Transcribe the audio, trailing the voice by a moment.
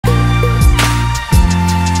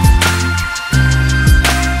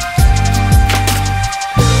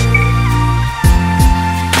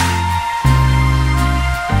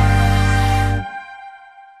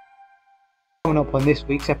coming up on this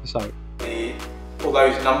week's episode. All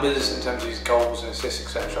those numbers in terms of his goals and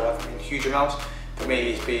assists, etc., haven't been huge amounts. For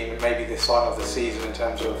me, he's been maybe the sign of the season in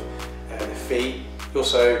terms of the fee. He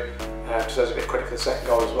also deserves a bit of credit for the second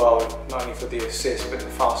goal as well, not only for the assist but the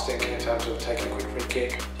fast thinking in terms of taking a quick free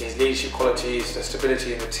kick. His leadership qualities, the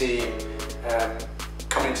stability in the team,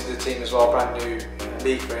 coming into the team as well, brand new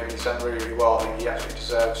league for him, he's done really well. I think he actually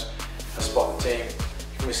deserves a spot in the team.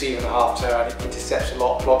 He can receive in a half turn, he intercepts a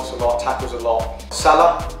lot, blocks a lot, tackles a lot.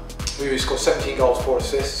 Salah, who scored 17 goals, 4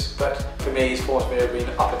 assists, but for me his form's been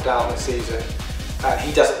up and down this season and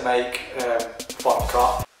he doesn't make final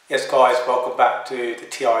cut. Yes guys, welcome back to the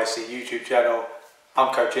TIC YouTube channel.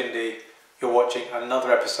 I'm Coach Indy. You're watching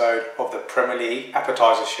another episode of the Premier League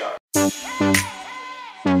Appetiser show.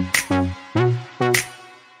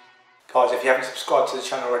 Guys, if you haven't subscribed to the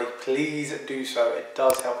channel already, please do so. It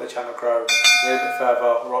does help the channel grow a little bit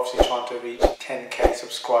further. We're obviously trying to reach 10k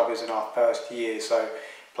subscribers in our first year, so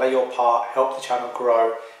play your part, help the channel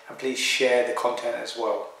grow, and please share the content as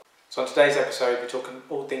well. So in today's episode, we're talking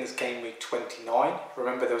all things game week 29.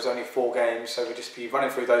 Remember, there was only 4 games, so we'll just be running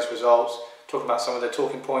through those results, talking about some of the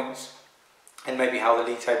talking points, and maybe how the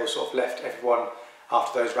league table sort of left everyone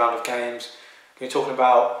after those round of games. We're talking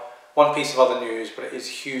about one piece of other news, but it is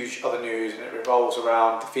huge other news, and it revolves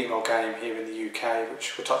around the female game here in the UK,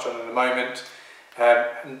 which we'll touch on in a moment.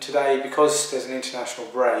 And today, because there's an international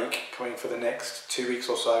break coming for the next 2 weeks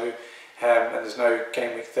or so, and there's no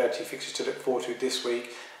game week 30 fixtures to look forward to this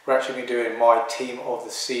week, we're actually been doing my team of the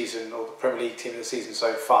season, or the Premier League team of the season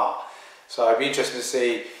so far. So it'd be interesting to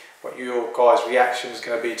see what your guys' reaction is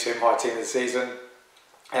going to be to my team of the season.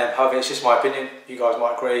 However, it's just my opinion. You guys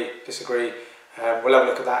might agree, disagree. We'll have a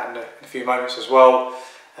look at that in a few moments as well.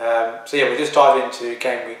 So yeah, we'll just dive into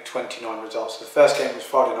game week 29 results. So the first game was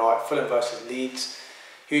Friday night, Fulham versus Leeds.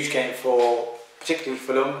 Huge game for particularly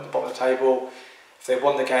Fulham at the bottom of the table. If they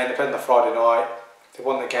won the game, they played on the Friday night. If they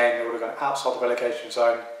won the game, they would have gone outside the relegation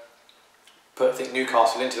zone, put I think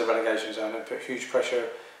Newcastle into the relegation zone and put huge pressure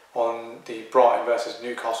on the Brighton versus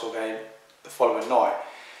Newcastle game the following night.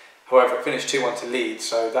 However, it finished 2-1 to Leeds,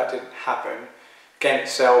 so that didn't happen. Game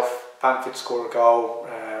itself, Bamford scored a goal.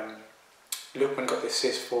 Lookman got the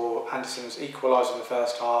assist for Anderson's equaliser in the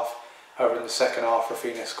first half. Over in the second half,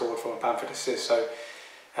 Rafinha scored from a Bamford assist. So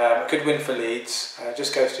a good win for Leeds.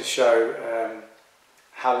 Just goes to show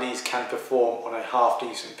how Leeds can perform on a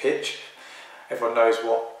half-decent pitch. Everyone knows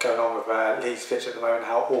what's going on with Leeds pitch at the moment,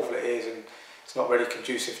 how awful it is, and it's not really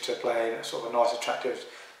conducive to playing a sort of a nice, attractive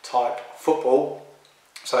type football.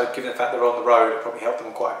 So given the fact they're on the road, it probably helped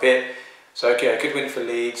them quite a bit. So yeah, good win for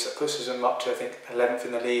Leeds. That puts them up to I think 11th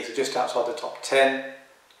in the league, so just outside the top 10.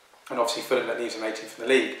 And obviously Fulham that leaves them 18th in the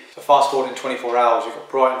league. So fast forward in 24 hours, you've got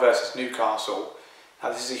Brighton versus Newcastle. Now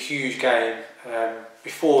this is a huge game.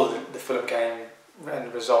 Before the Fulham game and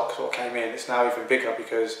the result sort of came in, it's now even bigger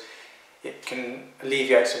because it can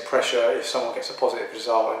alleviate some pressure if someone gets a positive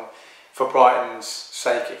result. And for Brighton's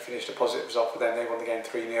sake, it finished a positive result for them. They won the game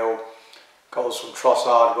 3-0. Goals from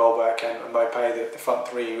Trossard, Welbeck and Mopé, the front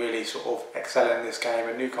three really sort of excelling in this game,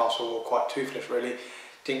 and Newcastle were quite toothless really,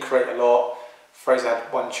 didn't create a lot. Fraser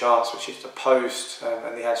had one chance which hit the post,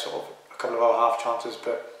 and they had sort of a couple of other half chances,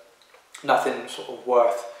 but nothing sort of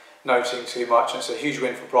worth noting too much. And it's a huge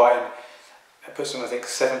win for Brighton. It puts them I think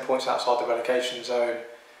 7 points outside the relegation zone,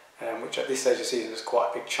 which at this stage of the season is quite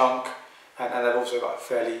a big chunk, and they've also got a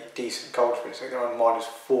fairly decent goal difference. I think they're on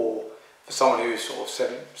 -4. For someone who's sort of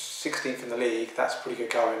 16th in the league, that's pretty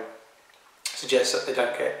good going. Suggests that they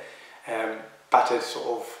don't get battered sort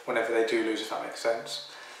of whenever they do lose, if that makes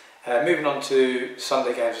sense. Moving on to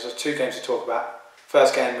Sunday games, there's 2 games to talk about.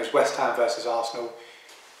 First game was West Ham versus Arsenal.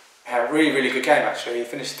 Really good game actually. It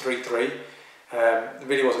finished 3-3. It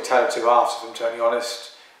really was a tale of 2 halves, if I'm totally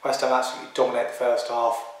honest. West Ham absolutely dominated the first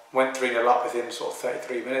half, went 3-0 up within sort of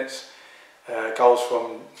 33 minutes. Goals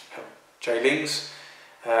from Jay Lings.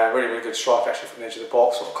 Really good strike actually from the edge of the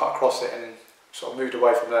box, sort of cut across it and sort of moved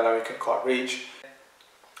away from Leno, he couldn't quite reach.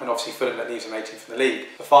 And obviously Fulham that leaves them 18th in the league.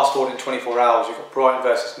 So fast forward in 24 hours, you've got Brighton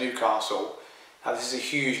versus Newcastle. Now this is a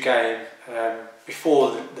huge game.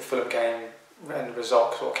 Before the Fulham game and the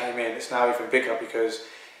result sort of came in, it's now even bigger because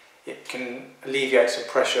it can alleviate some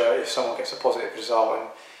pressure if someone gets a positive result. And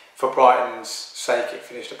for Brighton's sake, it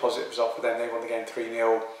finished a positive result for them. They won the game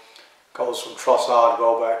 3-0. Goals from Trossard,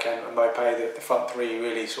 Welbeck and Mopé, the front three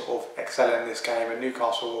really sort of excelling in this game, and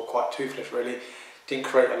Newcastle were quite toothless really, didn't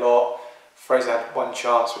create a lot. Fraser had one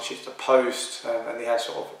chance which hit the post, and they had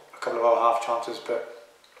sort of a couple of other half chances, but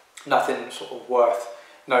nothing sort of worth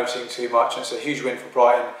noting too much. And it's a huge win for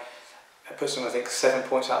Brighton. It puts them I think 7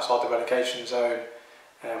 points outside the relegation zone,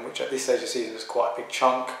 which at this stage of the season is quite a big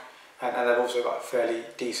chunk. and they've also got a fairly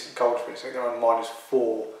decent goal difference. I think they're on -4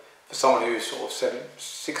 for someone who's sort of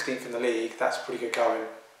 16th in the league. That's pretty good going.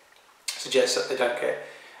 Suggests that they don't get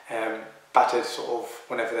battered sort of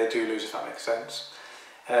whenever they do lose, if that makes sense.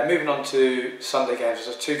 Moving on to Sunday games,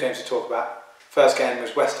 there's 2 games to talk about. First game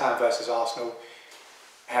was West Ham versus Arsenal.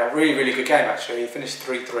 Really, really good game actually. It finished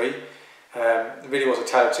 3-3. It really was a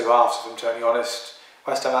tale of 2 halves, if I'm totally honest.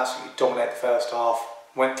 West Ham absolutely dominated the first half,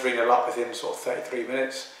 went 3-0 up within sort of 33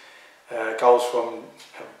 minutes. Goals from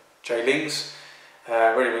Jay Lings,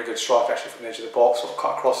 really, really good strike actually from the edge of the box, sort of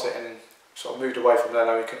cut across it and sort of moved away from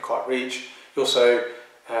Leno, he couldn't quite reach. He also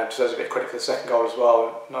deserves a bit of credit for the second goal as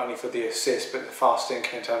well, not only for the assist but the fast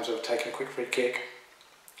thinking in terms of taking a quick free kick,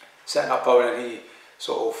 setting up Bowen, and he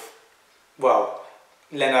sort of, well,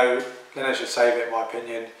 Leno should save it in my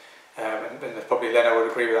opinion, and probably Leno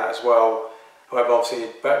would agree with that as well. However, obviously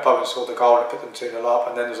Bowen scored the goal and it put them 2-0 up,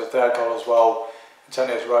 and then there's a third goal as well.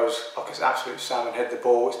 Antonio's rose like an absolute salmon, headed the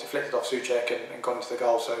ball, it's deflected off Souček and gone into the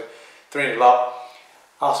goal, so 3-0 up.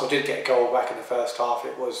 Arsenal did get a goal back in the first half.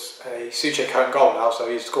 It was a Souček own goal now, so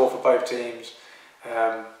he scored for both teams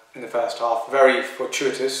in the first half. Very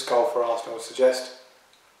fortuitous goal for Arsenal, I would suggest.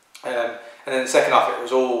 And then the second half, it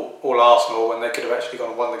was all Arsenal, and they could have actually gone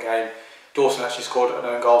and won the game. Dawson actually scored an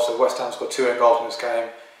own goal, so West Ham scored 2 own goals in this game.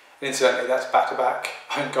 And incidentally, that's back-to-back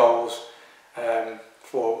own goals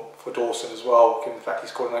for Dawson as well, given the fact he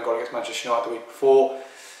scored an own goal against Manchester United the week before.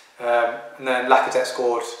 And then Lacazette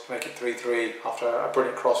scored to make it 3-3 after a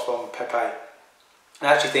brilliant cross from Pepe. And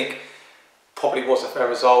I actually think probably was a fair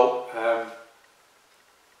result.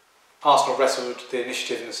 Arsenal wrestled the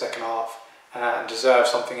initiative in the second half and deserved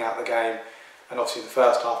something out of the game. And obviously the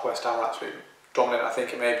first half, West Ham were absolutely dominant. I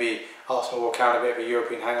think it may be Arsenal will carry a bit of a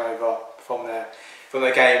European hangover from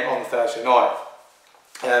their game on Thursday night.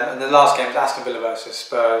 And the last game was Aston Villa versus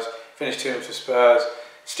Spurs. Finished 2-0 for Spurs.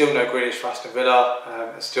 Still no Grealish for Aston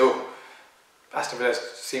Villa. Still, Aston Villa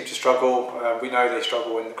seem to struggle. We know they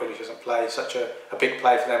struggle when Grealish doesn't play. Such a big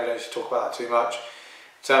play for them. We don't need to talk about that too much.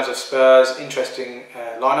 In terms of Spurs, interesting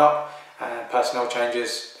lineup and personnel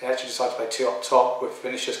changes. They actually decided to play 2 up top with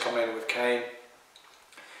Vinicius coming in with Kane.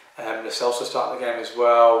 Lo Celso started the game as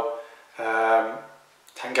well.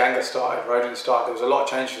 Tanganga started, Rodin started. There was a lot of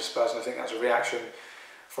change for Spurs, and I think that's a reaction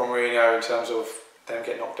from Mourinho in terms of them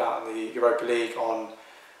getting knocked out in the Europa League on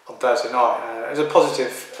Thursday night. It was a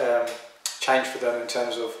positive change for them in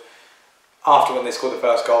terms of after when they scored the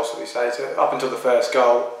first goal, so we say. So up until the first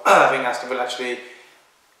goal, I think Aston Villa actually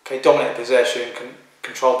dominated possession,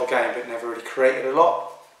 controlled the game, but never really created a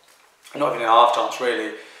lot. Not even in a half chance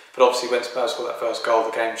really, but obviously when Spurs scored that first goal,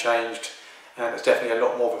 the game changed, and it's definitely a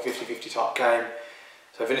lot more of a 50-50 type game.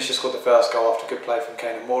 So Vinicius scored the first goal after good play from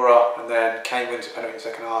Kane and Moura, and then Kane wins a penalty in the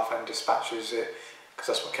second half and dispatches it, because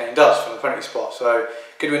that's what Kane does from the penalty spot. So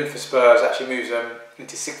good win for Spurs, actually moves them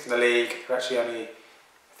into 6th in the league. They're actually only,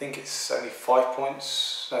 I think it's only 5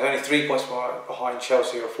 points, no, they're only 3 points behind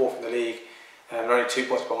Chelsea, who are 4th in the league. They're only 2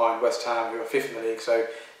 points behind West Ham, who are 5th in the league. So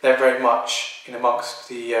they're very much in amongst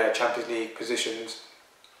the Champions League positions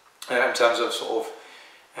in terms of sort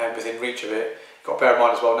of within reach of it. Got to bear in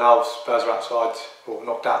mind as well, now Spurs are outside, or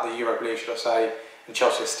knocked out the Europa League, should I say, and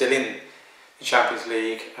Chelsea are still in the Champions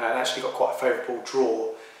League, and actually got quite a favourable draw.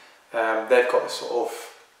 They've got this sort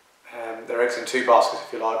of their eggs in 2 baskets,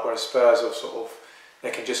 if you like, whereas Spurs are sort of, they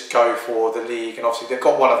can just go for the league, and obviously they've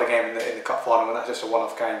got one other game in the cup final, and that's just a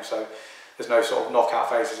one-off game, so there's no sort of knockout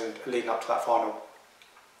phases leading up to that final.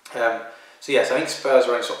 So yes, I think Spurs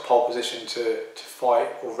are in sort of pole position to fight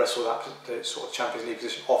or wrestle the sort of Champions League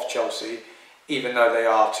position off Chelsea, even though they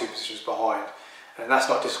are 2 positions behind. And that's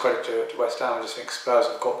not discredit to West Ham. I just think Spurs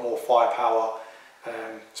have got more firepower,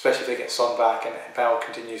 especially if they get Son back and Bale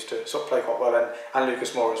continues to sort of play quite well, and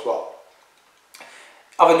Lucas Moura as well.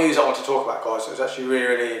 Other news I want to talk about, guys, it was actually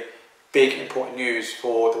really, really big, important news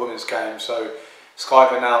for the women's game. So Sky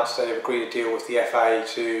have announced they've agreed a deal with the FA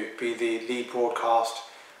to be the lead broadcast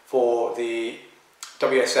for the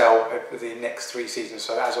WSL over the next 3 seasons.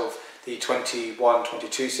 So as of the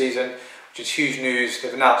 21-22 season, which is huge news.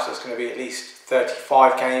 They've announced there's going to be at least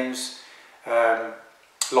 35 games live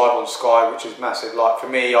on Sky, which is massive. Like for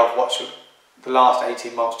me, I've watched the last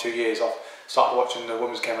 18 months, 2 years, I've started watching the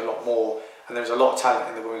women's game a lot more, and there's a lot of talent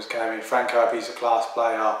in the women's game. I mean, Fran Kirby's a class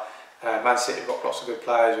player. Man City have got lots of good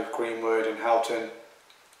players with Greenwood and Houghton,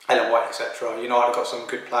 Ellen White, etc. United have got some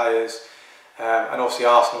good players, and obviously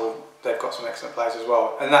Arsenal, they've got some excellent players as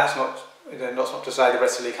well. And that's not to say the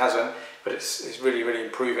rest of the league hasn't, but it's really, really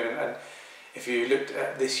improving. And if you looked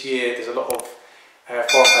at this year, there's a lot of foreign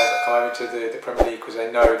players that come over to the Premier League because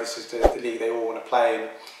they know this is the league they all want to play in,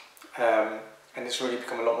 and it's really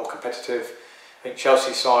become a lot more competitive. I think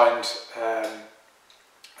Chelsea signed,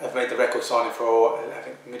 have made the record signing for, I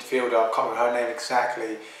think, midfielder, I can't remember her name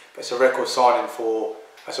exactly, but it's a record signing for,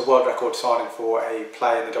 it's a world record signing for a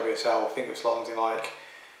player in the WSL. I think it was something like,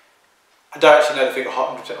 I don't actually know the figure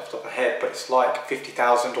 100% off the top of my head, but it's like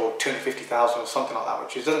 50,000 or 250,000 or something like that,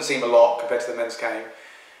 which doesn't seem a lot compared to the men's game.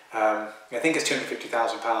 I think it's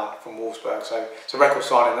 £250,000 from Wolfsburg, so it's a record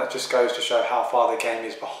signing. That just goes to show how far the game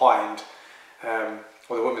is behind,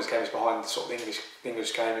 or the women's game is behind sort of the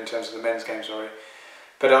English game in terms of the men's game, sorry.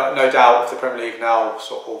 But no doubt, with the Premier League now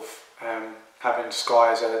sort of having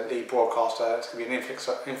Sky as a lead broadcaster, it's going to be an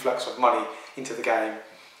influx of money into the game.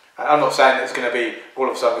 I'm not saying that it's going to be all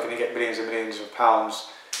of a sudden we're going to get millions and millions of pounds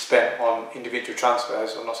spent on individual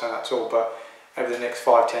transfers. I'm not saying that at all, but over the next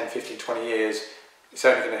 5, 10, 15, 20 years, it's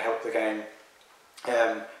only going to help the game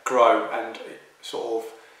grow and sort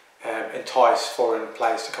of entice foreign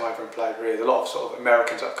players to come over and play. Really, there's a lot of sort of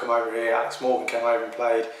Americans that have come over here. Alex Morgan came over and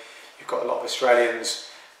played. You've got a lot of Australians.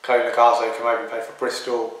 Chloe Nagazo came over and played for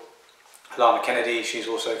Bristol. Alana Kennedy, she's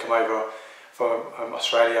also come over from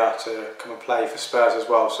Australia to come and play for Spurs as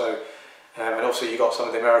well. So, and also you've got some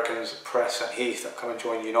of the Americans, Press and Heath, that come and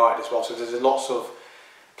join United as well. So there's lots of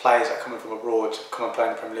players that are coming from abroad to come and play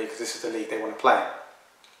in the Premier League because this is the league they want to play in.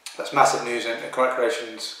 That's massive news, and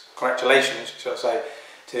congratulations, should I say,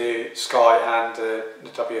 to Sky and the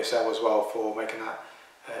WSL as well for making that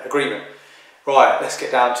agreement. Right, let's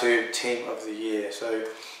get down to Team of the Year. So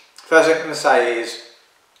first thing I'm going to say is,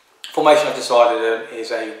 formation I've decided on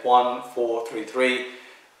is a 1-4-3-3.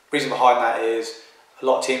 Reason behind that is a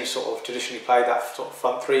lot of teams sort of traditionally play that sort of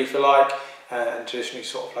front three, if you like, and traditionally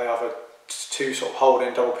sort of play either two sort of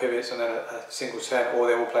holding double pivots and then a single 10, or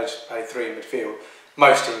they will play three in midfield.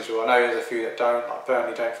 Most teams will. I know there's a few that don't, like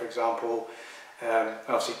Burnley don't, for example, and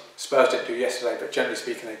obviously Spurs didn't do yesterday, but generally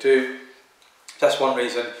speaking they do. That's one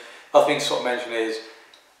reason. Other thing to sort of mention is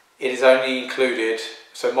it is only included,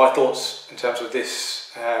 so my thoughts in terms of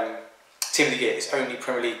this Team of the Year is only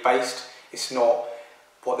Premier League based. It's not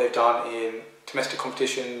what they've done in domestic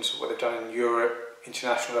competitions, what they've done in Europe,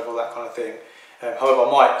 international level, that kind of thing. However,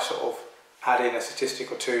 I might sort of add in a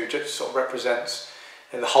statistic or two just sort of represents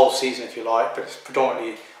the whole season, if you like, but it's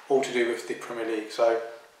predominantly all to do with the Premier League. So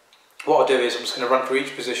what I'll do is I'm just going to run through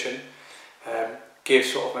each position, give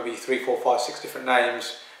sort of maybe 3, 4, 5, 6 different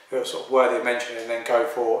names who are sort of worthy of mentioning, and then go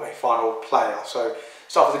for a final player. So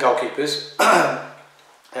start with the goalkeepers.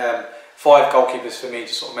 5 goalkeepers for me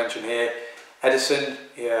to sort of mention here. Edison,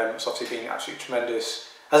 it's obviously been absolutely tremendous.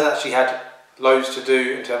 Hasn't actually had loads to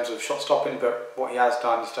do in terms of shot stopping, but what he has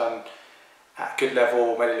done, he's done at a good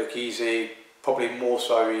level, made it look easy. Probably more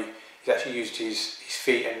so, he's actually used his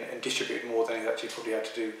feet and distributed more than he's actually probably had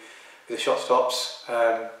to do with the shot stops.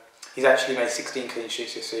 He's actually made 16 clean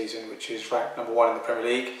sheets this season, which is ranked number 1 in the Premier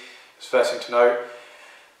League. That's the first thing to note.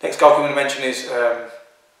 Next goalkeeper I'm going to mention is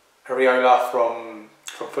Areola from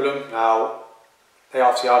Fulham. Now, they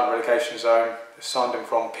obviously are in the relegation zone. They signed him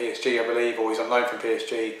from PSG, I believe, or he's on loan from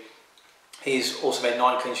PSG. He's also made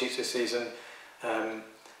 9 clean sheets this season.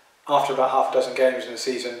 After about half a dozen games in the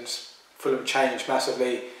season, Fulham changed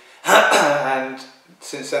massively, and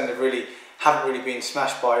since then they haven't really been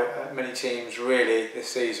smashed by many teams really this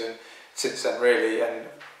season. Since then, really, and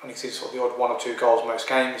only seen sort of the odd 1 or 2 goals most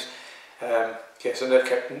games. So they've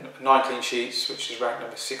kept 9 clean sheets, which is ranked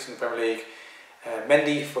number 6 in the Premier League.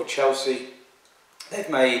 Mendy for Chelsea, they've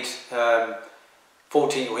made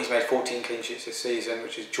 14, or he's made 14 clean sheets this season,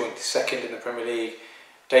 which is joint 2nd in the Premier League.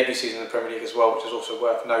 Debut season in the Premier League as well, which is also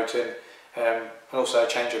worth noting. And also a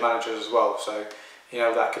change of managers as well, so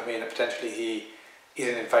that could mean that potentially he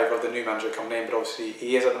isn't in favour of the new manager coming in, but obviously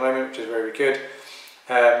he is at the moment, which is very good.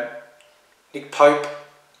 Nick Pope,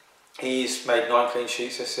 he's made 9 clean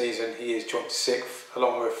sheets this season. He is joint 6th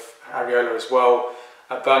along with Areola as well.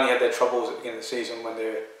 Burnley had their troubles at the beginning of the season when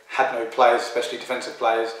they had no players, especially defensive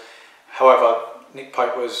players. However, Nick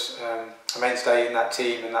Pope was a mainstay in that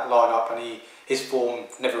team and that lineup, and his form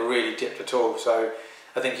never really dipped at all. So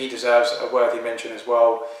I think he deserves a worthy mention as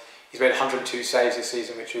well. He's made 102 saves this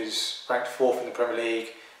season, which is ranked 4th in the Premier League.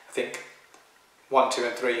 I think 1, 2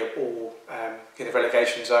 and 3 are all in the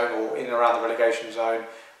relegation zone or in and around the relegation zone,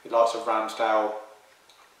 with lots of Ramsdale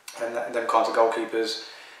and them kinds of goalkeepers.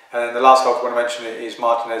 And then the last goalkeeper I want to mention is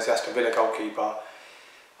Martinez, the Aston Villa goalkeeper.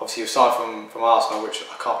 Obviously he was signed from Arsenal, which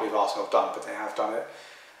I can't believe Arsenal have done, but they have done it.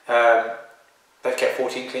 They've kept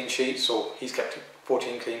 14 clean sheets, or he's kept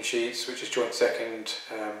 14 clean sheets, which is joint 2nd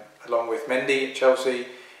along with Mendy at Chelsea.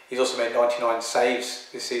 He's also made 99 saves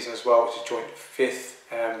this season as well, which is joint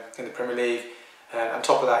 5th in the Premier League. On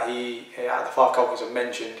top of that, out of the 5 goalkeepers I've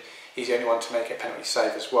mentioned, he's the only one to make a penalty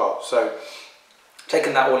save as well. So,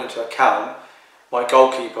 taking that all into account, my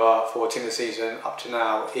goalkeeper for team of the season up to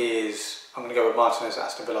now is, I'm going to go with Martinez at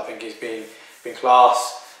Aston Villa. I think he's been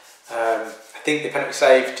class. I think the penalty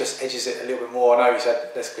save just edges it a little bit more. I know he's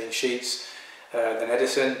had less clean sheets than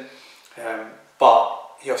Edison, but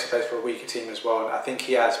he obviously plays for a weaker team as well, and I think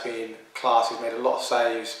he has been class. He's made a lot of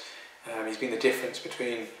saves. He's been the difference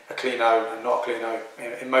between a clean-o and not a clean-o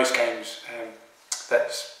in most games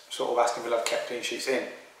that sort of Aston Villa have kept clean sheets in.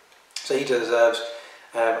 So he deserves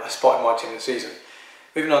a spot in my team of the season.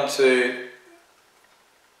 Moving on to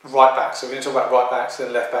right backs. So we're going to talk about right backs,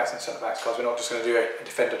 then left backs and centre backs, because we're not just going to do a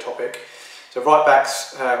defender topic. So right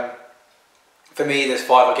backs, for me, there's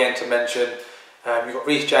 5 again to mention. You've got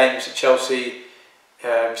Reece James at Chelsea.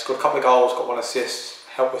 He's scored a couple of goals, got 1 assist,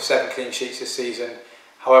 helped with 7 clean sheets this season.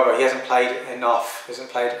 However, he hasn't played enough, hasn't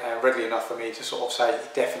played regularly enough for me to sort of say he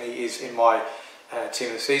definitely is in my team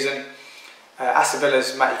of the season. Aston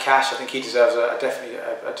Villa's Matty Cash, I think he deserves definitely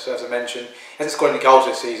deserves a mention. He hasn't scored any goals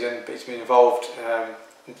this season, but he's been involved.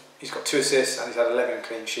 He's got 2 assists and he's had 11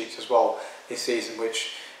 clean sheets as well this season,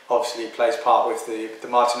 which obviously plays part with the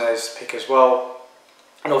Martinez pick as well.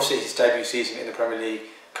 And obviously his debut season in the Premier League,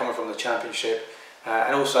 coming from the Championship.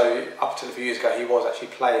 And also, up until a few years ago, he was actually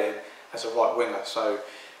playing as a right winger. So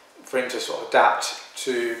for him to sort of adapt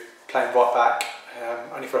to playing right back,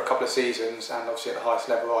 only for a couple of seasons, and obviously at the highest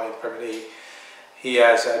level in the Premier League, he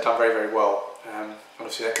has done very, very well.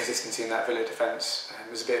 Obviously that consistency in that Villa defence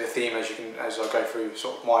was a bit of a theme as I go through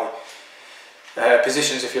sort of my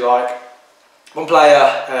positions, if you like. One player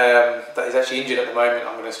that is actually injured at the moment,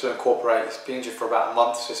 I'm going to still incorporate. He's been injured for about a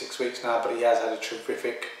month, so 6 weeks now, but he has had a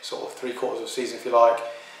terrific sort of 3/4 of season, if you like.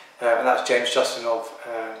 And that's James Justin of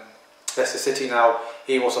Leicester City. Now,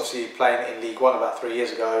 he was obviously playing in League One about 3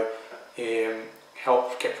 years ago. He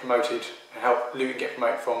helped get promoted, helped Luton get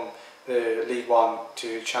promoted from the League One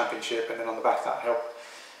to Championship, and then on the back of that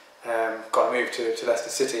helped got a move to Leicester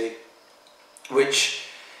City, which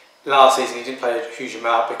last season he didn't play a huge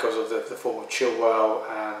amount because of the form of Chilwell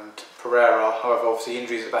and Pereira. However, obviously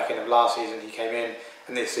injuries at the back end of last season he came in,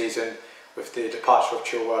 and this season with the departure of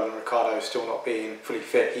Chilwell and Ricardo still not being fully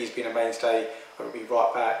fit, he's been a mainstay, whether it be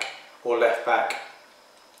right back or left back.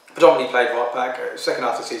 Predominantly played right back. Second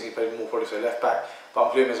half of the season he played more probably so left back, but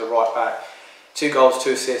I'm viewing him as a right back. 2 goals,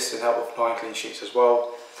 2 assists, and helped with 9 clean sheets as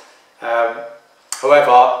well.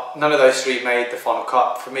 However, none of those 3 made the final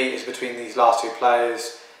cut. For me, it's between these last 2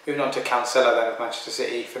 players. Moving on to Cancelo then of Manchester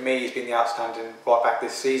City. For me, he's been the outstanding right back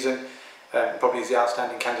this season. Probably is the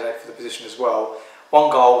outstanding candidate for the position as well.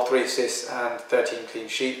 1 goal, 3 assists, and 13 clean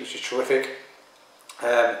sheets, which is terrific.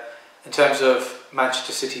 In terms of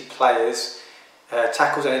Manchester City players,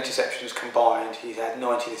 tackles and interceptions combined, he's had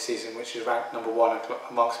 90 this season, which is ranked number 1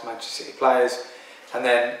 amongst Manchester City players. And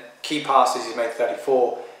then key passes, he's made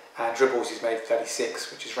 34, and dribbles, he's made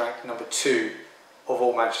 36, which is ranked number 2 of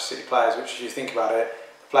all Manchester City players, which, if you think about it,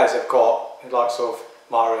 the players they've got, the likes of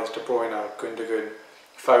Mahrez, De Bruyne, Gundogan,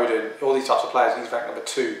 Foden, all these types of players, and he's ranked number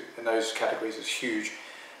 2 in those categories. It's huge.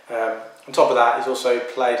 On top of that, he's also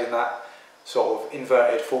played in that sort of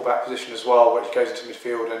inverted fullback position as well, where he goes into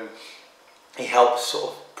midfield and he helps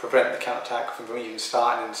sort of prevent the counter-attack from even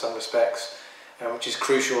starting in some respects, which is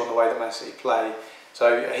crucial in the way that Man City play.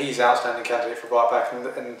 So he's an outstanding candidate for right back,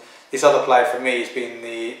 and this other player for me has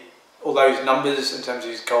been all those numbers in terms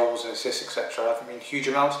of his goals and assists, etc. haven't been huge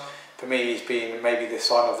amounts. For me, he's been maybe the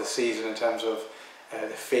sign of the season in terms of the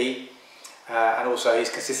fee, and also his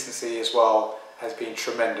consistency as well has been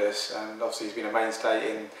tremendous, and obviously he's been a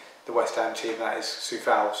mainstay in the West Ham team, that is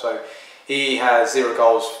Soufal. So he has 0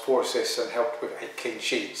 goals, 4 assists, and helped with 8 clean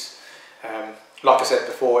sheets. Like I said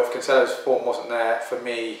before, if Cancelo's form wasn't there, for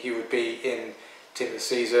me, he would be in team of the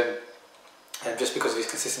season. And just because of his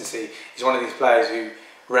consistency, he's one of these players who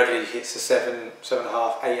regularly hits the 7,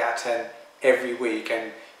 7.5, 8 out of 10 every week,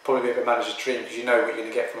 and probably a bit of a manager's dream because you know what you're going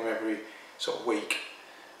to get from him every sort of week.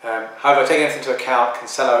 However, taking everything into account,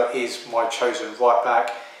 Cancelo is my chosen right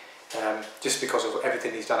back, just because of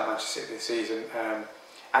everything he's done at Manchester City this season.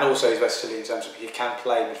 And also his versatility in terms of he can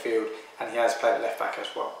play midfield and he has played at left back as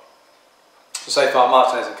well. So far,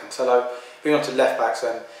 Martinez and Cancelo. Moving on to left backs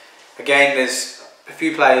then. Again, there's a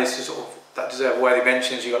few players that deserve worthy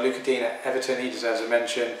mentions. You've got Luca Dean at Everton, he deserves a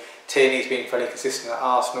mention. Tierney's been fairly consistent at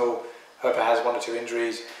Arsenal, however has 1 or 2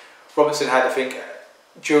 injuries. Robertson had, I think,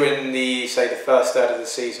 during the first third of the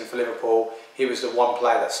season for Liverpool, he was the one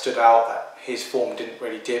player that stood out, that his form didn't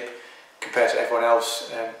really dip compared to everyone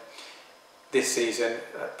else this season,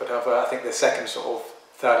 but however, I think the second sort of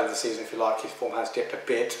third of the season, if you like, his form has dipped a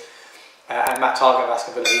bit. And Matt Targett of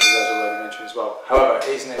Aston Villa, he deserves a worthy mention as well. However, it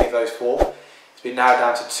isn't any of those 4. It's been narrowed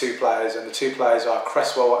down to 2 players, and the 2 players are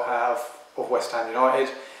Cresswell of West Ham United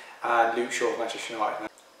and Luke Shaw of Manchester United.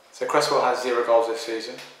 So Cresswell has 0 goals this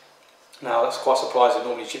season. Now that's quite surprising,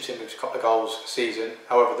 normally he chips in with a couple of goals a season,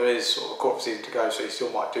 however there is sort of a quarter of a season to go, so he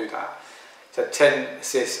still might do that. He's had 10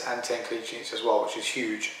 assists and 10 clean sheets as well, which is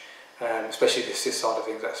huge, especially the assist side of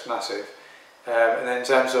things, that's massive. And then in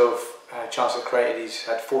terms of chances created, he's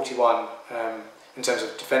had 41 in terms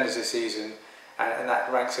of defenders this season, and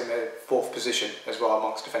that ranks him in 4th position as well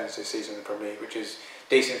amongst defenders this season in the Premier League, which is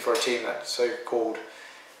decent for a team that so-called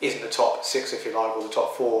isn't the top 6, if you like, or the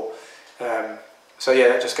top 4. So yeah,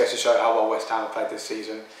 that just goes to show how well West Ham have played this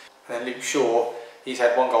season. And then Luke Shaw, he's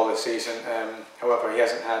had 1 goal this season, however he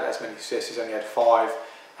hasn't had as many assists, he's only had 5,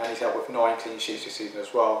 and he's had with 9 clean sheets this season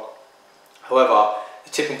as well. However,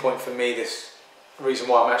 the tipping point for me, this reason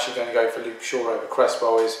why I'm actually going to go for Luke Shaw over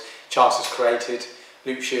Cresswell, is chances created.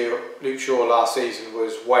 Luke Shaw last season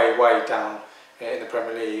was way down in the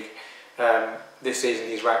Premier League. This season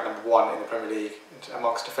he's ranked number 1 in the Premier League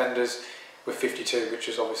amongst defenders, with 52, which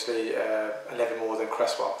is obviously 11 more than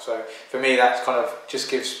Cresswell. So for me, that kind of just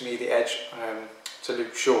gives me the edge to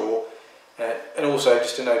Luke Shaw, and also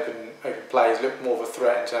just an open play. He's looked more of a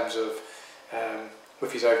threat in terms of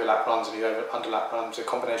with his overlap runs and his underlap runs, a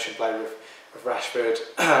combination play with Rashford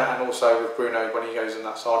and also with Bruno when he goes on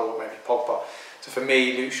that side, or maybe Pogba. So for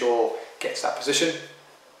me, Luke Shaw gets that position.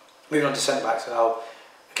 Moving on to centre backs now.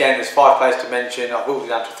 Again, there's 5 players to mention. I've whittled it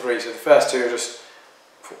down to 3. So the first 2 are just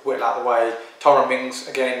whittle out of the way. Tyrone Mings,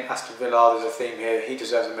 again, Aston Villa, there's a theme here, he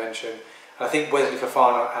deserves a mention. And I think Wesley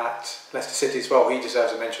Fofana at Leicester City as well, he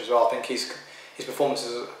deserves a mention as well. I think his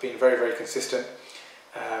performances have been very consistent.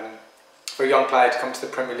 For a young player to come to the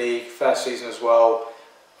Premier League, first season as well,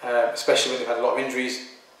 especially when they've had a lot of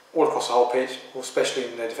injuries all across the whole pitch, especially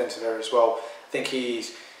in the defensive area as well. I think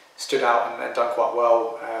he's stood out and done quite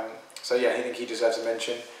well. So yeah, I think he deserves a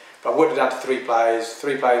mention. But I whittled it down to 3 players.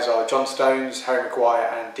 3 players are John Stones, Harry Maguire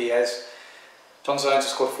and Diaz. John Stones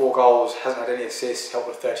has scored 4 goals, hasn't had any assists, helped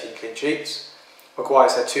with 13 clean sheets.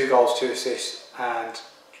 Maguire's had 2 goals, 2 assists and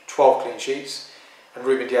 12 clean sheets. And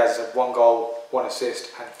Ruben Diaz has had 1 goal, 1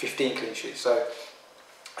 assist and 15 clean sheets. So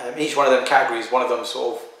each one of them categories, one of them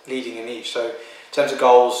sort of leading in each. So in terms of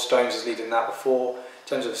goals, Stones is leading that with 4. In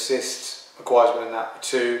terms of assists, Maguire's winning that with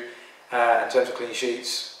 2. In terms of clean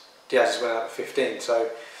sheets, Diaz is winning that with 15. So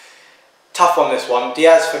tough on this one.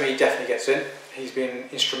 Diaz for me definitely gets in. He's been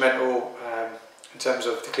instrumental in terms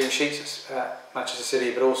of the clean sheets at Manchester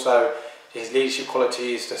City, but also his leadership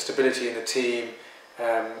qualities, the stability in the team,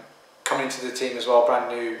 coming into the team as well, brand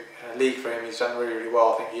new league for him. He's done really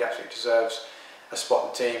well. I think he absolutely deserves a spot in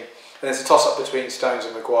the team. And there's a toss-up between Stones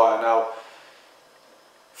and Maguire. Now,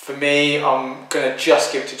 for me, I'm going to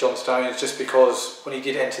just give it to John Stones, just because when he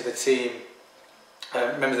did enter the team,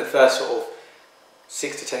 remember the first sort of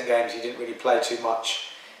 6 to 10 games he didn't really play too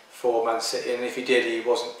much for Man City, and if he did, he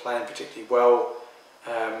wasn't playing particularly well.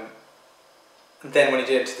 And then when he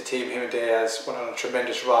did enter the team, him and Diaz went on a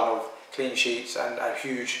tremendous run of clean sheets and a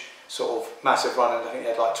huge sort of massive run, and I think he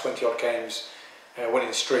had like 20 odd games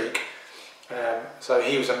winning streak. So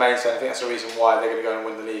he was a mainstay, and I think that's the reason why they're going to go and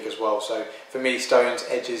win the league as well. So for me, Stones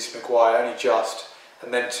edges Maguire only just,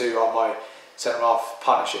 and then 2 are my centre-half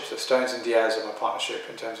partnerships. So Stones and Diaz are my partnership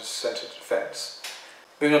in terms of centre defence.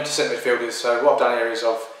 Moving on to centre midfielders, so what I've done here is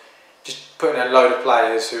I've just put in a load of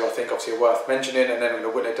players who I think obviously are worth mentioning, and then I'm going to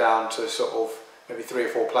whittle it down to sort of maybe 3 or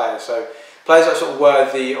 4 players. So players that are sort of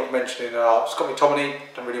worthy of mentioning are Scott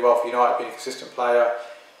McTominay, done really well for United, been a consistent player.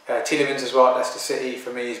 Tielemans as well at Leicester City,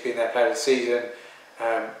 for me he's been their player of the season,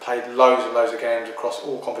 played loads and loads of games across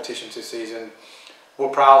all competitions this season.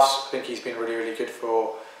 Ward-Prowse, I think he's been really good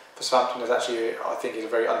for Southampton. I think he's a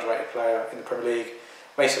very underrated player in the Premier League.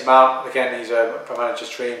 Mason Mount, again, he's a manager's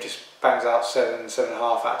dream, just bangs out 7,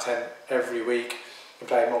 7.5 out of 10 every week. He can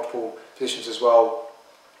play in multiple positions as well.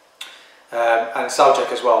 And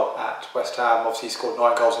Soucek as well at West Ham, obviously he scored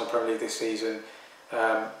 9 goals in the Premier League this season.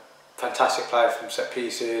 Fantastic player from set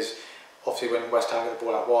pieces. Obviously when West Ham get the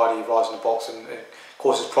ball out wide, he rises in the box and it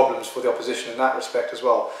causes problems for the opposition in that respect as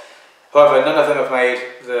well. However, none of them have made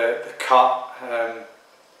the cut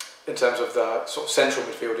in terms of the sort of central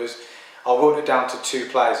midfielders. I'll whittle it down to 2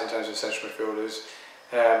 players in terms of central midfielders.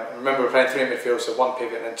 Remember, we're playing 3 in midfield, so 1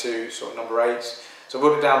 pivot and then 2 sort of number 8s. So I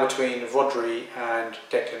whittled it down between Rodri and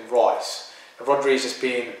Declan Rice. Now, Rodri's just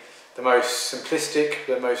been the most simplistic,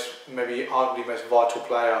 the most, maybe arguably most vital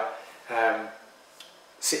player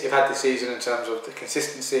City have had this season in terms of the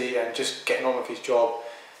consistency and just getting on with his job.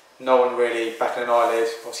 No one really batting an eyelid.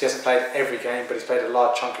 Obviously he hasn't played every game, but he's played a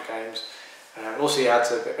large chunk of games. Also he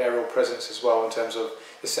adds a bit of aerial presence as well in terms of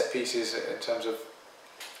the set pieces, in terms of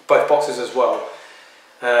both boxes as well.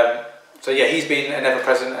 So yeah, he's been an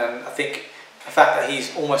ever-present, and I think the fact that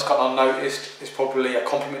he's almost gone unnoticed is probably a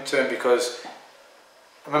compliment to him, because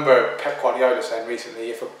I remember Pep Guardiola saying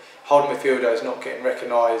recently, if a holding midfielder is not getting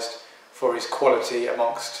recognised for his quality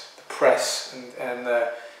amongst the press and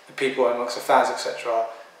the people amongst the fans, etc.,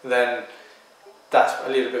 then that's a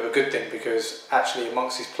little bit of a good thing, because actually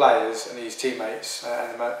amongst his players and his teammates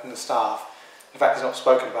and the staff, the fact he's not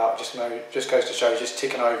spoken about just goes to show he's just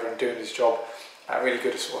ticking over and doing his job at a really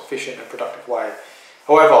good, sort of efficient and productive way.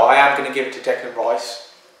 However, I am going to give it to Declan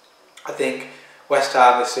Rice. I think West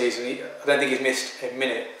Ham this season, I don't think he's missed a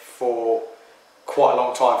minute for quite a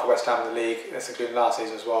long time for West Ham in the league. That's including last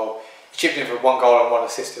season as well. He chipped in for 1 goal and 1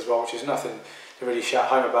 assist as well, which is nothing to really shout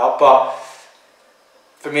home about. But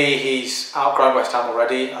for me, he's outgrown West Ham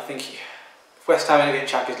already. I think if West Ham end up in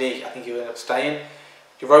Champions League, I think he'll end up staying.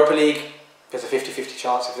 Europa League, there's a 50-50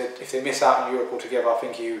 chance. If they miss out on Europe altogether, I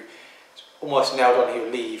think you almost nailed on he'll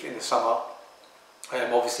leave in the summer.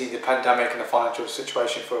 Obviously, the pandemic and the financial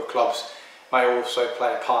situation for clubs may also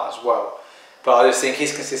play a part as well. But I just think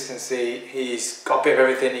his consistency, he's got a bit of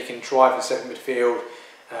everything. He can drive and set in midfield.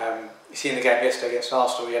 You see in the game yesterday against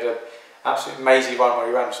Arsenal, he had an absolutely amazing run where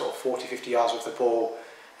he ran sort of 40-50 yards with the ball.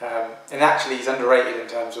 And actually, he's underrated in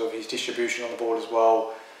terms of his distribution on the ball as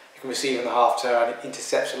well. He can receive in the half turn,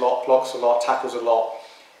 intercepts a lot, blocks a lot, tackles a lot,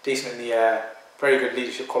 decent in the air, very good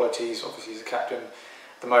leadership qualities. Obviously, he's a captain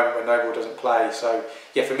at the moment when Noble doesn't play. So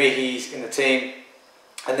yeah, for me, he's in the team.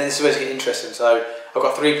 And then this is where it's getting interesting. So I've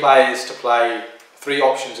got 3 players to play, 3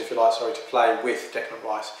 options, if you like, sorry, to play with Declan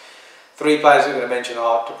Rice. 3 players I'm going to mention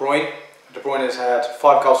are De Bruyne. De Bruyne has had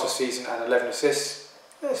 5 goals this season and 11 assists.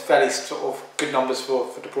 That's fairly sort of good numbers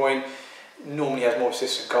for De Bruyne. Normally has more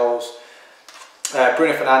assists than goals.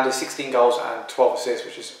 Bruno Fernandes, 16 goals and 12 assists,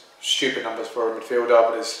 which is stupid numbers for a midfielder,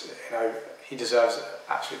 but is, he deserves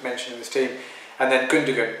absolute mention in this team. And then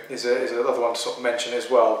Gundogan is another one to sort of mention as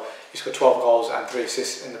well. He's got 12 goals and 3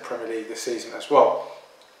 assists in the Premier League this season as well.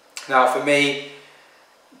 Now for me,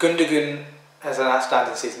 Gundogan has an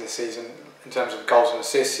outstanding season this season in terms of goals and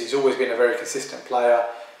assists. He's always been a very consistent player.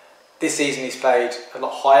 This season he's played a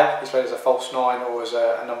lot higher. He's played as a false 9 or as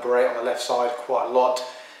a number 8 on the left side quite a lot.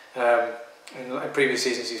 In previous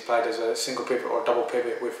seasons he's played as a single pivot or a double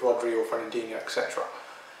pivot with Rodri or Fernandinho, etc.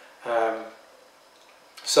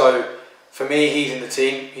 So for me, he's in the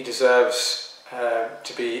team. He deserves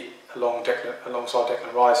to be alongside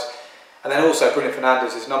Declan Rice. And then also Bruno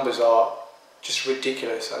Fernandes, his numbers are just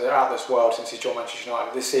ridiculous. They're out of this world since he's joined Manchester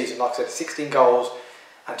United. This season, like I said, 16 goals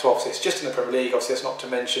and 12 assists just in the Premier League. Obviously, that's not to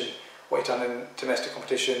mention what he's done in domestic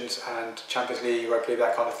competitions and Champions League, Europa League,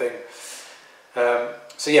 that kind of thing.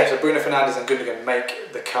 So Bruno Fernandes and Gundogan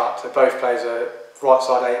make the cut. So both players are right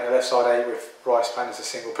side 8 and a left side 8, with Rice playing as a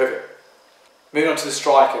single pivot. Moving on to the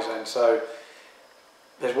strikers then. So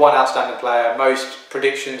there's one outstanding player. Most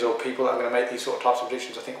predictions or people that are going to make these sort of types of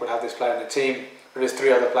predictions, I think, would have this player in the team. But there's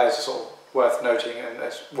 3 other players that are sort of worth noting and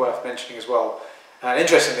that's worth mentioning as well. And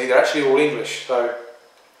interestingly, they're actually all English. So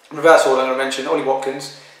in reverse order, I'm going to mention Ollie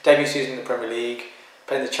Watkins, debut season in the Premier League,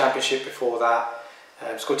 played in the Championship before that.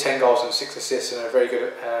 Scored 10 goals and 6 assists and a very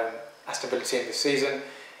good Aston Villa team this season.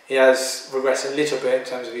 He has regressed a little bit in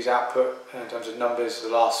terms of his output, in terms of numbers, the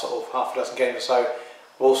last sort of half a dozen games or so.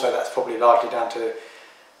 Also, that's probably largely down to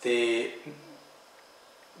the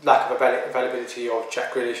lack of availability of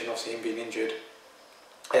Jack Grealish and obviously him being injured.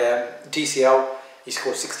 DCL, he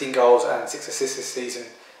scored 16 goals and 6 assists this season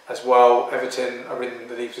as well. Everton are in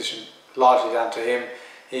the league position largely down to him.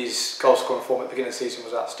 His goal scoring form at the beginning of the season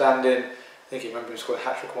was outstanding. I think you remember him scoring a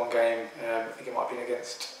hat-trick 1 game. I think it might have been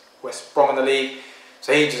against West Brom in the league.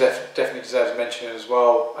 So he definitely deserves mentioning as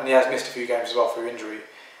well. And he has missed a few games as well through injury.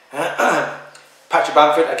 Patrick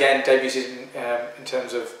Bamford, again, debut season in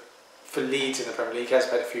terms of for Leeds in the Premier League. He has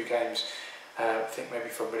played a few games. I think maybe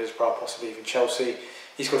from Middlesbrough, possibly even Chelsea.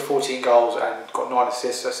 He's got 14 goals and got 9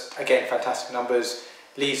 assists. That's, again, fantastic numbers.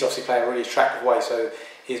 Leeds obviously play a really attractive way, so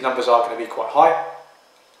his numbers are going to be quite high.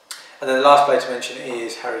 And then the last player to mention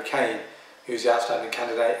is Harry Kane, who's the outstanding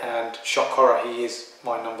candidate, and shot caller, he is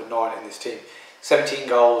my number 9 in this team. 17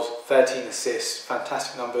 goals, 13 assists,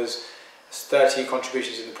 fantastic numbers. 30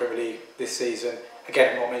 contributions in the Premier League this season.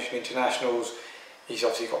 Again, I'm not mentioning internationals. He's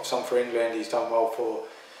obviously got some for England. He's done well for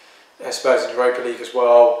Spurs in the Europa League as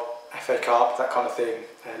well, FA Cup, that kind of thing,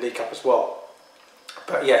 League Cup as well.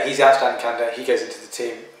 But yeah, he's the outstanding candidate. He goes into the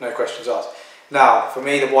team, no questions asked. Now, for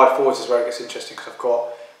me, the wide forwards is where it gets interesting because I've got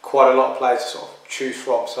quite a lot of players to sort of choose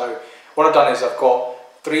from. So what I've done is I've got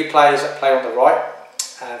 3 players that play on the right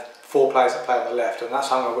and 4 players that play on the left, and that's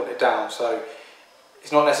how I'm going to whittle it down. So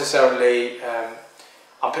it's not necessarily,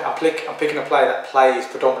 I'm picking a player that plays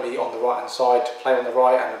predominantly on the right hand side to play on the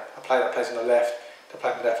right, and a player that plays on the left to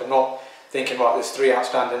play on the left. I'm not thinking, right, there's 3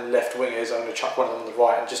 outstanding left wingers, I'm going to chuck one of them on the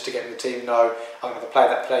right, and just to get in the team, no, I'm going to have a player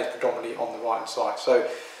that plays predominantly on the right hand side. So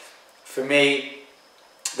for me,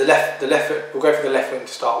 the left we'll go for the left wing to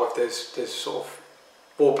start with. There's sort of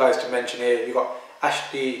 4 players to mention here. You've got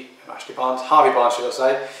Harvey Barnes, should I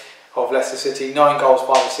say, of Leicester City, 9 goals,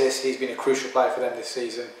 5 assists. He's been a crucial player for them this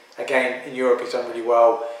season. Again, in Europe, he's done really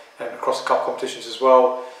well, across the cup competitions as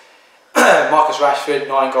well. Marcus Rashford,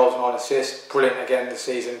 9 goals, 9 assists, brilliant again this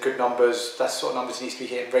season, good numbers. That's the sort of numbers he needs to be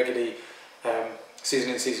hitting regularly,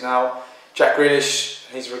 season in, season out. Jack Grealish,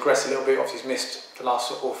 he's regressed a little bit. Obviously, he's missed the last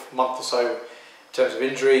sort of month or so in terms of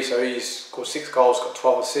injury, so he's scored 6 goals, got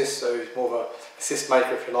 12 assists, so he's more of an assist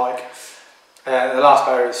maker, if you like. And the last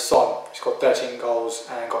player is Son. He's got 13 goals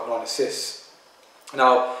and got 9 assists.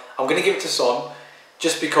 Now, I'm going to give it to Son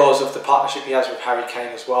just because of the partnership he has with Harry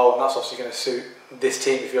Kane as well, and that's obviously going to suit this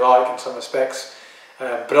team, if you like, in some respects.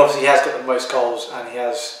 But obviously he has got the most goals, and he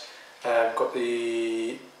has got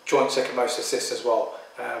the joint second most assists as well.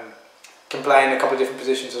 Can play in a couple of different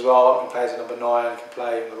positions as well. Can play as a number 9, can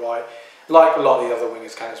play on the right, like a lot of the other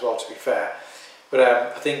wingers can as well, to be fair. But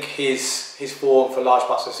I think his form for large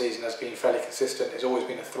parts of the season has been fairly consistent. He's always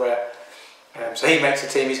been a threat. So he makes the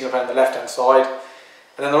team. He's going to play on the left hand side.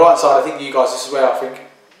 And then the right side, I think you guys, this is where I think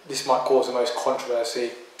this might cause the most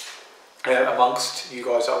controversy amongst you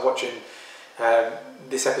guys that are watching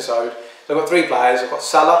this episode. So I've got 3 players. I've got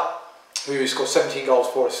Salah, who scored 17 goals,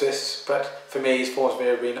 4 assists, but for me his form's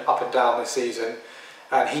been up and down this season,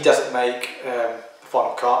 and he doesn't make the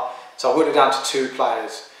final cut. So I whittled it down to 2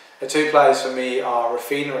 players. The 2 players for me are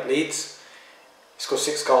Rafinha at Leeds. He scored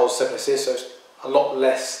 6 goals, 7 assists, so it's a lot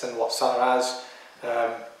less than what Salah has.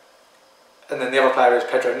 And then the other player is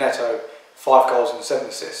Pedro Neto, 5 goals and 7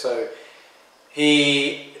 assists. So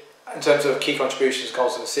he, in terms of key contributions,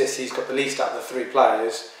 goals and assists, he's got the least out of the 3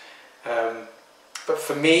 players. But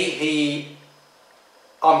for me,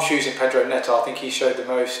 I'm choosing Pedro Neto. I think he showed the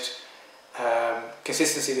most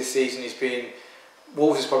consistency this season. He's been,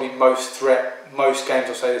 Wolves is probably most threat, most games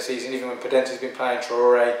I'll say this season, even when Podence's been playing,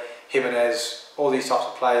 Traore, Jimenez, all these types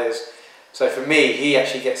of players. So for me, he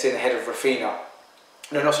actually gets in ahead of Rafinha.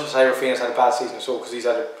 No, not to say Rafinha's had a bad season at all, because he's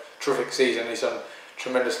had a terrific season. He's done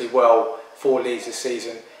tremendously well for Leeds this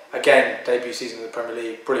season. Again, debut season in the Premier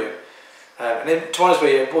League, brilliant. And then, to be honest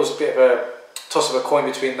with you, it was a bit of a toss of a coin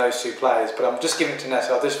between those 2 players, but I'm just giving it to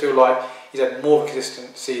Neto. I just feel like he's had more of a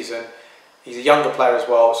consistent season. He's a younger player as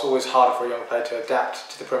well. It's always harder for a young player to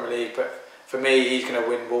adapt to the Premier League, but for me, he's going to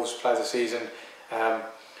win Wolves Player of the Season. And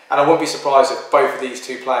I wouldn't be surprised if both of these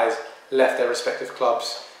 2 players left their respective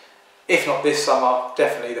clubs. If not this summer,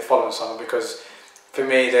 definitely the following summer, because for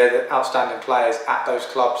me, they're the outstanding players at those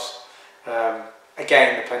clubs.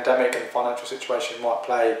 Again, the pandemic and the financial situation might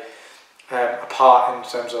play a part in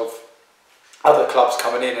terms of other clubs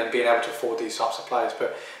coming in and being able to afford these types of players.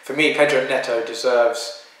 But for me, Pedro Neto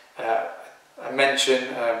deserves a mention,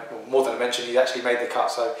 or more than a mention. He's actually made the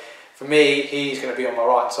cut. So for me, he's going to be on my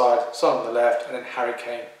right hand side, Son on the left, and then Harry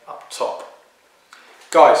Kane up top.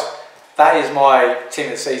 Guys, that is my team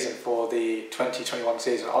of the season for the 2021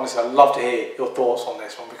 season. Honestly, I'd love to hear your thoughts on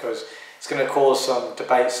this one, because it's going to cause some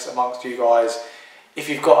debates amongst you guys. If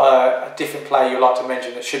you've got a different player you'd like to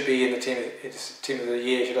mention that should be in the team of the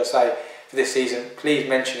year, should I say, for this season, please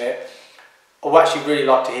mention it. I would actually really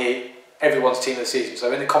like to hear everyone's team of the season.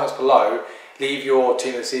 So in the comments below, leave your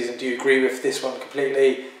team of the season. Do you agree with this one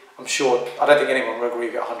completely? I don't think anyone will agree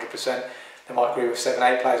with it 100%. They might agree with 7,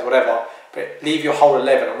 8 players, whatever. But leave your whole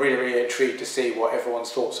 11. I'm really, really intrigued to see what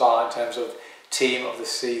everyone's thoughts are in terms of team of the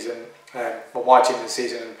season, or my team of the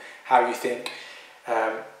season, and how you think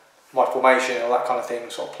my formation and all that kind of thing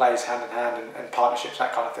sort of plays hand in hand, and partnerships,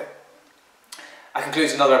 that kind of thing. That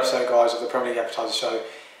concludes another episode, guys, of the Premier League Appetiser Show.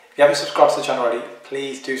 If you haven't subscribed to the channel already,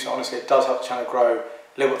 please do so. Honestly, it does help the channel grow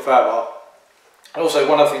a little bit further. And also,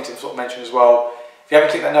 one other thing to sort of mention as well, if you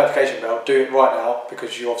haven't clicked that notification bell, do it right now,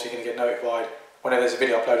 because you're obviously going to get notified whenever there's a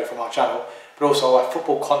video uploaded from our channel. But also, our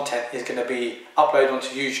football content is going to be uploaded onto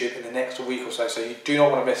YouTube in the next week or so, so you do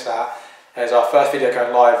not want to miss that. There's our first video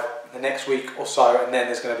going live the next week or so, and then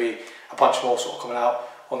there's going to be a bunch more sort of coming out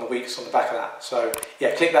on the weeks on the back of that. So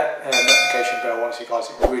yeah, click that notification bell, honestly guys,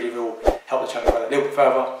 it really will help the channel grow a little bit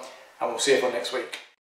further, and we'll see everyone next week.